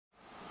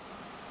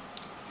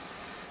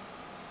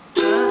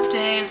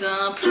days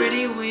are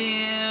pretty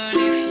weird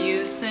if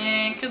you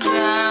think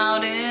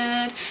about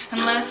it,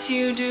 unless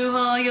you do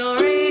all your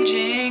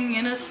aging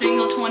in a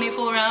single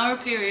 24-hour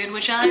period,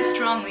 which I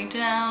strongly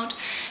doubt.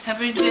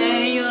 Every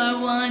day you're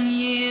 1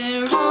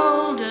 year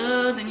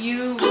older than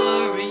you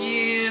were a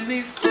year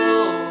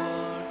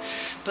before.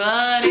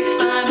 But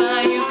if I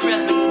buy you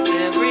presents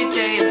every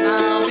day, then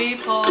I'll be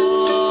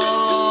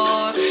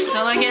poor.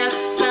 So I guess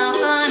I'll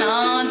sign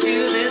on to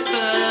this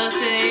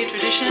birthday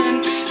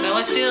tradition, though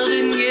I still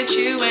didn't get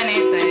you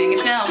anything.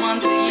 It's now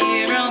once a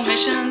year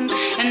omission,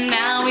 and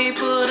now we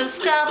put a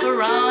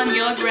stopper on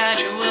your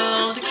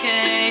gradual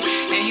decay,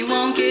 and you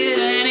won't get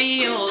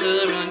any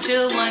older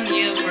until 1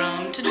 year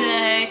from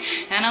today.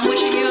 And I'm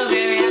wishing you a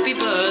very happy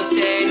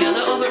birthday,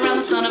 another orbit around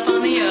the sun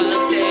upon the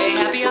earth day.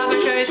 Happy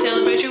arbitrary,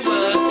 celebrate your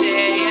work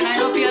day, and I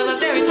hope you have a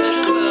very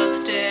special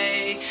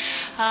birthday.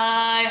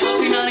 I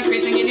hope you're not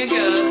increasing in your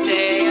girth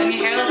day, and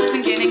your hair loss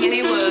isn't getting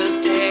any worse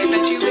day.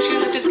 Bet you wish you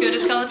looked as good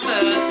as Call It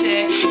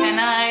Birthday, and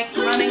I'm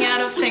running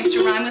out of things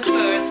to rhyme with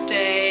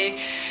birthday.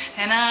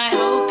 And I